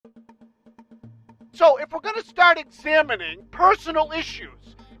So if we're going to start examining personal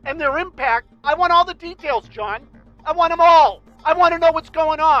issues and their impact, I want all the details, John. I want them all. I want to know what's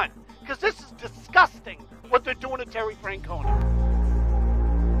going on, because this is disgusting what they're doing to Terry Francona.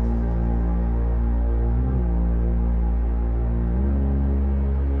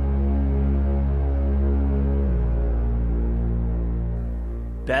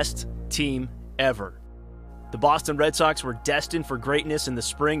 Best team ever. The Boston Red Sox were destined for greatness in the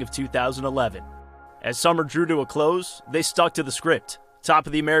spring of 2011. As summer drew to a close, they stuck to the script, top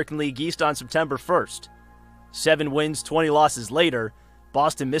of the American League East on September 1st. 7 wins, 20 losses later,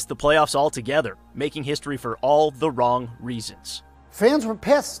 Boston missed the playoffs altogether, making history for all the wrong reasons. Fans were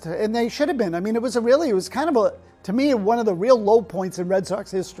pissed, and they should have been. I mean, it was kind of to me, one of the real low points in Red Sox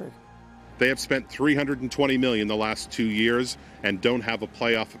history. They have spent $320 million the last 2 years and don't have a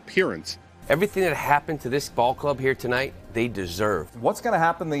playoff appearance. Everything that happened to this ball club here tonight, they deserve. What's going to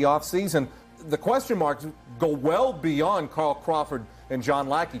happen in the offseason? The question marks go well beyond Carl Crawford and John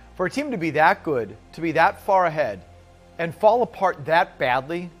Lackey. For a team to be that good, to be that far ahead, and fall apart that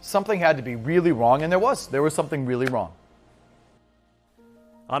badly, something had to be really wrong, and there was something really wrong.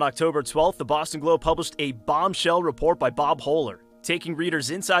 On October 12th, the Boston Globe published a bombshell report by Bob Hohler, taking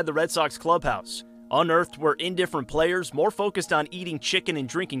readers inside the Red Sox clubhouse. Unearthed were indifferent players more focused on eating chicken and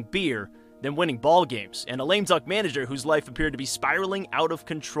drinking beer than winning ball games, and a lame duck manager whose life appeared to be spiraling out of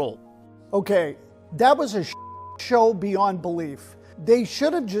control. Okay, that was a show beyond belief. They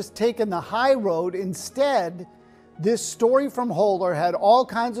should have just taken the high road. Instead, this story from Hohler had all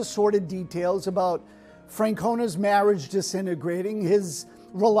kinds of sordid details about Francona's marriage disintegrating, his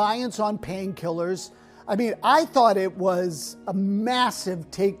reliance on painkillers. I mean, I thought it was a massive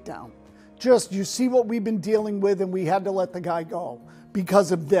takedown. Just, you see what we've been dealing with, and we had to let the guy go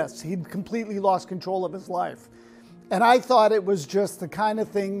because of this. He'd completely lost control of his life. And I thought it was just the kind of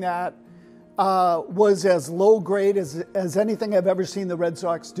thing that was as low grade as anything I've ever seen the Red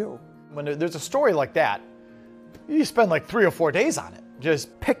Sox do. When there's a story like that, you spend like 3 or 4 days on it,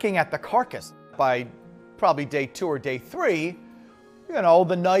 just picking at the carcass. By probably day 2 or day 3,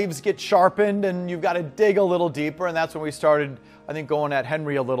 the knives get sharpened and you've got to dig a little deeper, and that's when we started, I think, going at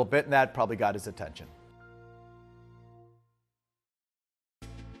Henry a little bit, and that probably got his attention.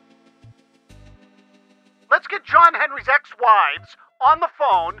 Let's get John Henry's ex-wives on the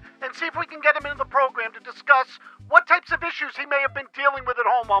phone and see if we can get him into the program to discuss what types of issues he may have been dealing with at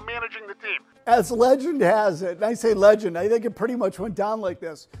home while managing the team. As legend has it, and I say legend, I think it pretty much went down like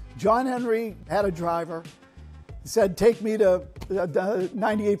this. John Henry had a driver. He said, take me to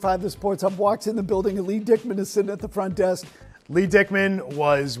 98.5 The Sports Hub. Walks in the building, and Lee Dickman is sitting at the front desk. Lee Dickman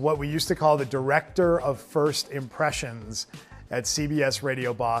was what we used to call the director of first impressions at CBS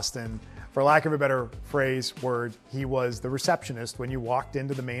Radio Boston. For lack of a better word, he was the receptionist when you walked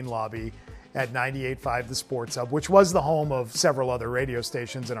into the main lobby at 98.5 The Sports Hub, which was the home of several other radio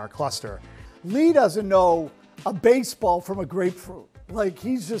stations in our cluster. Lee doesn't know a baseball from a grapefruit. Like,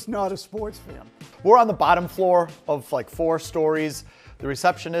 he's just not a sports fan. We're on the bottom floor of like 4 stories. The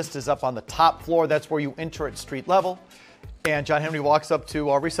receptionist is up on the top floor. That's where you enter at street level. And John Henry walks up to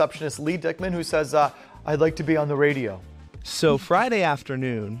our receptionist, Lee Dickman, who says, I'd like to be on the radio. So Friday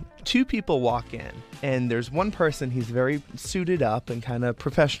afternoon, 2 people walk in, and there's one person, he's very suited up and kind of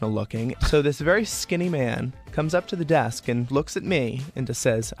professional looking. So this very skinny man comes up to the desk and looks at me and just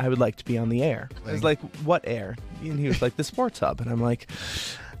says, I would like to be on the air. I was like, what air? And he was like, the Sports Hub. And I'm like...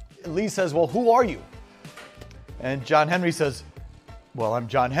 Lee says, well, who are you? And John Henry says, well, I'm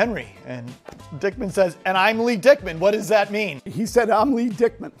John Henry. And Dickman says, and I'm Lee Dickman. What does that mean? He said, I'm Lee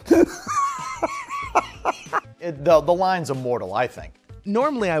Dickman. The line's immortal, I think.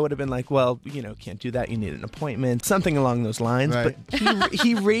 Normally I would have been like, well, can't do that. You need an appointment, something along those lines. Right. But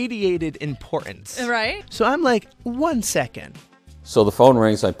he radiated importance. Right. So I'm like, 1 second. So the phone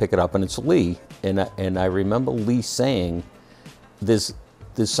rings, I pick it up, and it's Lee. And I remember Lee saying, there's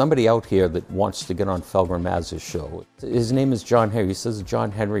somebody out here that wants to get on Felger Mazz's show. His name is John Henry. He says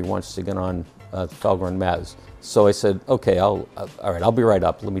John Henry wants to get on Felger and Mazz. So I said, okay, all right, I'll be right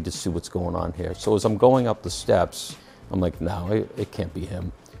up. Let me just see what's going on here. So as I'm going up the steps, I'm like, no, it can't be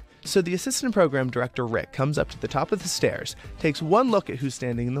him. So the assistant program director, Rick, comes up to the top of the stairs, takes one look at who's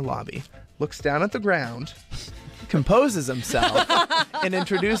standing in the lobby, looks down at the ground, composes himself, and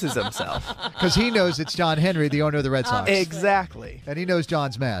introduces himself. Because he knows it's John Henry, the owner of the Red Sox. Exactly. And he knows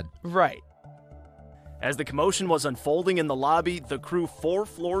John's mad. Right. As the commotion was unfolding in the lobby, the crew 4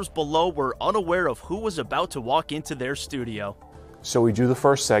 floors below were unaware of who was about to walk into their studio. So we do the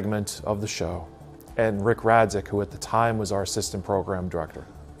first segment of the show, and Rick Radzik, who at the time was our assistant program director,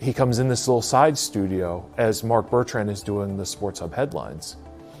 he comes in this little side studio as Mark Bertrand is doing the Sports Hub headlines.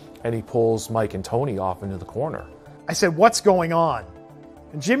 and he pulls Mike and Tony off into the corner. I said, "What's going on?"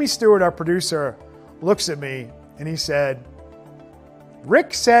 And Jimmy Stewart, our producer, looks at me and he said,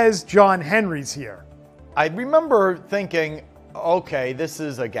 "Rick says John Henry's here." I remember thinking, okay, this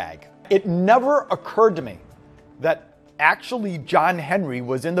is a gag. It never occurred to me that actually John Henry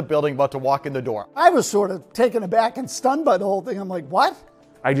was in the building about to walk in the door. I was sort of taken aback and stunned by the whole thing. I'm like, what?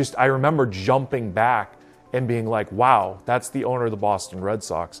 I remember jumping back and being like, wow, that's the owner of the Boston Red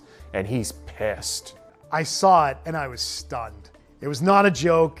Sox, and he's pissed. I saw it and I was stunned. It was not a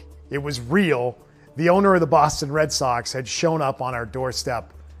joke. It was real. The owner of the Boston Red Sox had shown up on our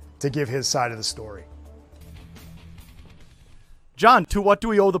doorstep to give his side of the story. John, to what do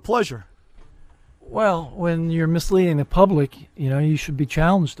we owe the pleasure? Well, when you're misleading the public, you should be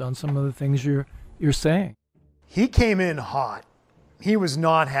challenged on some of the things you're saying. He came in hot. He was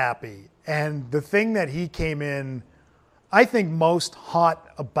not happy. And the thing that he came in, I think, most hot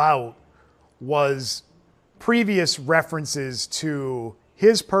about was previous references to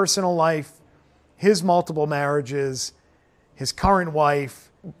his personal life, his multiple marriages, his current wife.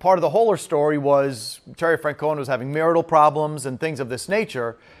 Part of the Holler story was Terry Francona was having marital problems and things of this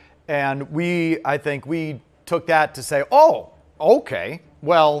nature. And I think we took that to say, oh, okay,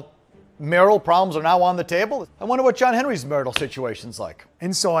 well, marital problems are now on the table. I wonder what John Henry's marital situation's like.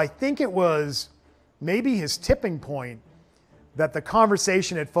 And so I think it was maybe his tipping point that the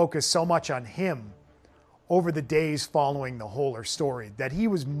conversation had focused so much on him over the days following the Holler story that he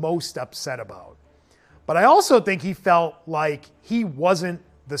was most upset about. But I also think he felt like he wasn't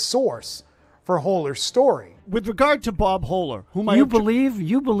the source for Holler's story. With regard to Bob Holler, whom you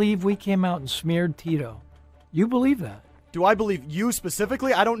believe we came out and smeared Tito. You believe that? Do I believe you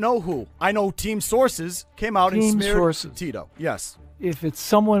specifically? I don't know who. I know team sources came out and smeared Tito. Yes. If it's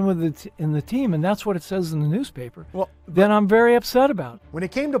someone in the team, and that's what it says in the newspaper, then I'm very upset about it. When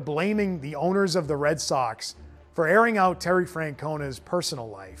it came to blaming the owners of the Red Sox for airing out Terry Francona's personal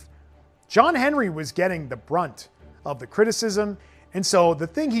life, John Henry was getting the brunt of the criticism. And so the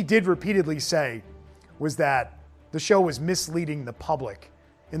thing he did repeatedly say was that the show was misleading the public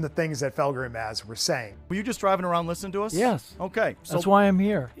in the things that Felger and Mazz were saying. Were you just driving around listening to us? Yes. Okay. That's why I'm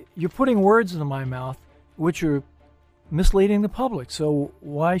here. You're putting words into my mouth, which are misleading the public. So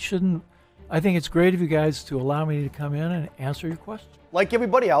why shouldn't... I think it's great of you guys to allow me to come in and answer your questions. Like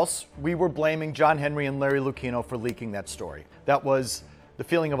everybody else, we were blaming John Henry and Larry Lucchino for leaking that story. That was the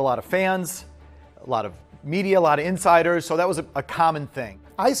feeling of a lot of fans, a lot of media, a lot of insiders, so that was a common thing.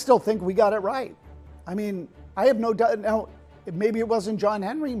 I still think we got it right. I mean, I have no doubt. Now, maybe it wasn't John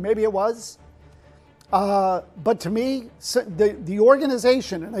Henry, maybe it was. But to me, the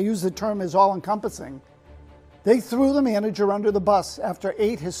organization, and I use the term as all-encompassing, they threw the manager under the bus after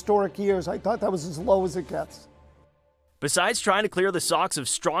 8 historic years. I thought that was as low as it gets. Besides trying to clear the Sox of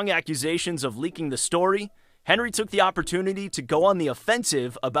strong accusations of leaking the story, Henry took the opportunity to go on the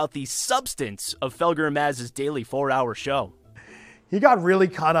offensive about the substance of Felger and Mazz's daily 4-hour show. He got really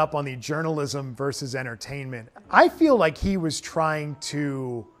caught up on the journalism versus entertainment. I feel like he was trying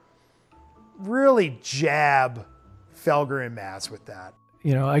to really jab Felger and Mazz with that.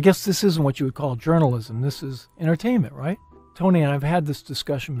 I guess this isn't what you would call journalism. This is entertainment, right? Tony and I've had this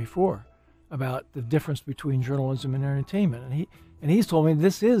discussion before about the difference between journalism and entertainment. And he's told me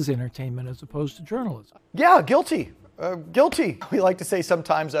this is entertainment as opposed to journalism. Yeah, guilty. Guilty. We like to say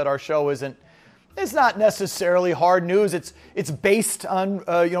sometimes that our show it's not necessarily hard news. It's based on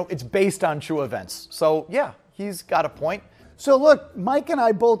it's based on true events. So yeah, he's got a point. So look, Mike and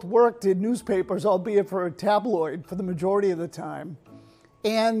I both worked in newspapers, albeit for a tabloid for the majority of the time.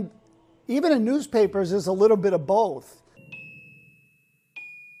 And even in newspapers, there's a little bit of both.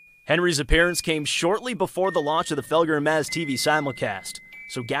 Henry's appearance came shortly before the launch of the Felger and Mazz TV simulcast,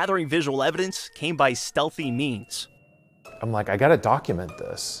 so gathering visual evidence came by stealthy means. I'm like, I gotta document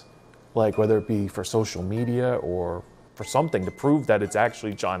this, like whether it be for social media or for something to prove that it's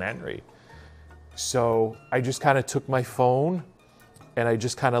actually John Henry. So I just kind of took my phone and I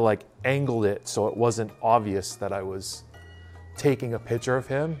just kind of like angled it so it wasn't obvious that I was taking a picture of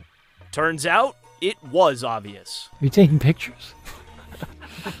him. Turns out it was obvious. Are you taking pictures?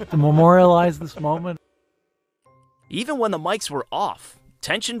 To memorialize this moment? Even when the mics were off,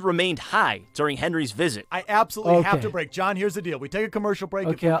 tension remained high during Henry's visit. I absolutely have to break. John, here's the deal. We take a commercial break.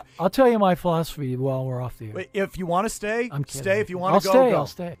 Okay, I'll tell you my philosophy while we're off the air. If you want to stay, stay. If you want I'll to go, I'll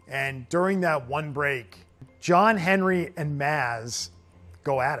stay. And during that one break, John Henry and Mazz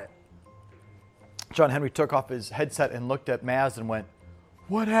go at it. John Henry took off his headset and looked at Mazz and went,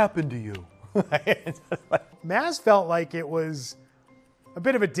 "What happened to you?" Mazz felt like it was a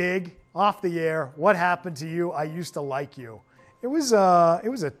bit of a dig off the air. What happened to you? I used to like you. It was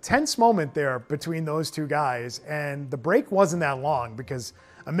a tense moment there between those two guys, and the break wasn't that long because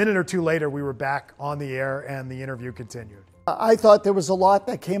a minute or two later we were back on the air and the interview continued. I thought there was a lot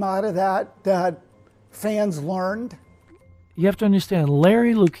that came out of that fans learned. You have to understand,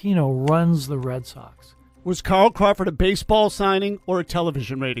 Larry Lucchino runs the Red Sox. Was Carl Crawford a baseball signing or a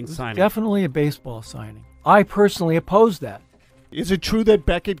television rating signing? Definitely a baseball signing. I personally opposed that. Is it true that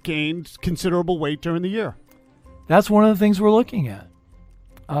Beckett gained considerable weight during the year? That's one of the things we're looking at.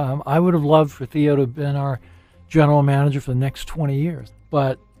 I would have loved for Theo to have been our general manager for the next 20 years,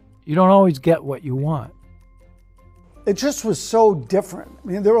 but you don't always get what you want. It just was so different. I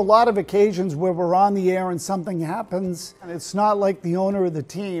mean, there were a lot of occasions where we're on the air and something happens, and it's not like the owner of the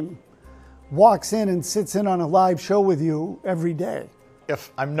team walks in and sits in on a live show with you every day.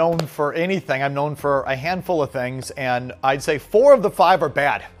 If I'm known for anything, I'm known for a handful of things, and I'd say 4 of the 5 are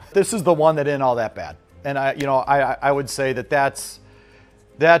bad. This is the one that isn't all that bad. And I would say that's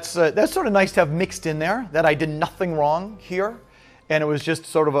sort of nice to have mixed in there, that I did nothing wrong here, and it was just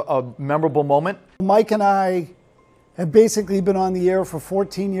sort of a memorable moment. Mike and I have basically been on the air for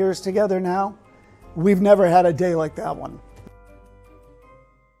 14 years together now. We've never had a day like that one.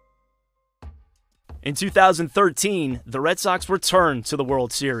 In 2013, the Red Sox returned to the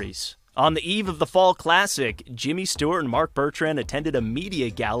World Series. On the eve of the Fall Classic, Jimmy Stewart and Mark Bertrand attended a media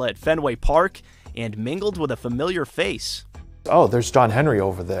gala at Fenway Park and mingled with a familiar face. Oh, there's John Henry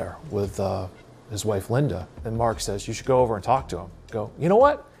over there with his wife Linda. And Mark says, you should go over and talk to him. Go, you know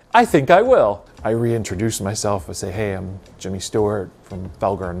what? I think I will. I reintroduce myself. I say, hey, I'm Jimmy Stewart from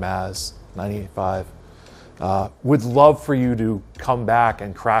Felger Mazz, 98.5. Would love for you to come back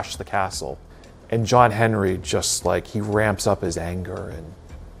and crash the castle. And John Henry just he ramps up his anger and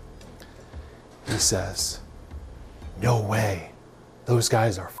he says, no way. Those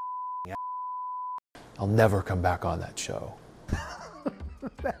guys are f***ing I'll never come back on that show.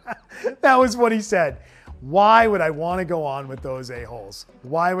 That was what he said. Why would I want to go on with those a-holes?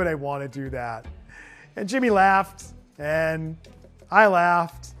 Why would I want to do that? And Jimmy laughed, and I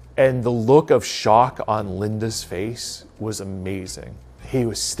laughed. And the look of shock on Linda's face was amazing. He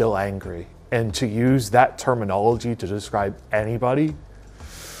was still angry. And to use that terminology to describe anybody,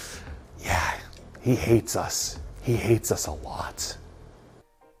 yeah, he hates us. He hates us a lot.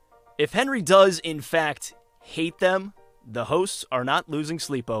 If Henry does, in fact, hate them, the hosts are not losing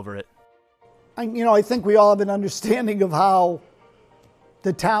sleep over it. I think we all have an understanding of how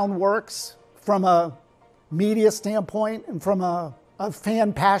the town works from a media standpoint and from a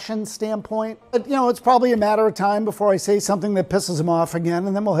fan passion standpoint. But, it's probably a matter of time before I say something that pisses him off again,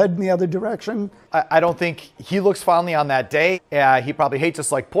 and then we'll head in the other direction. I don't think he looks fondly on that day. He probably hates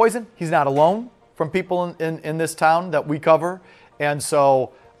us like poison. He's not alone from people in this town that we cover. And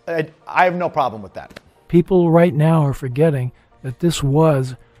so I have no problem with that. People right now are forgetting that this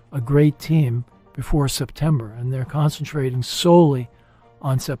was a great team before September, and they're concentrating solely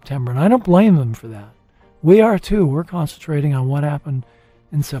on September. And I don't blame them for that. We are too. We're concentrating on what happened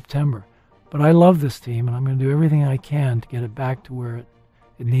in September. But I love this team, and I'm going to do everything I can to get it back to where it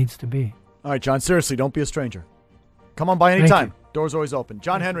needs to be. All right, John, seriously, don't be a stranger. Come on by anytime. Door's always open.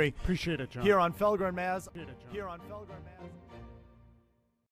 John Henry. Appreciate it, John. Here on Felger and Mazz.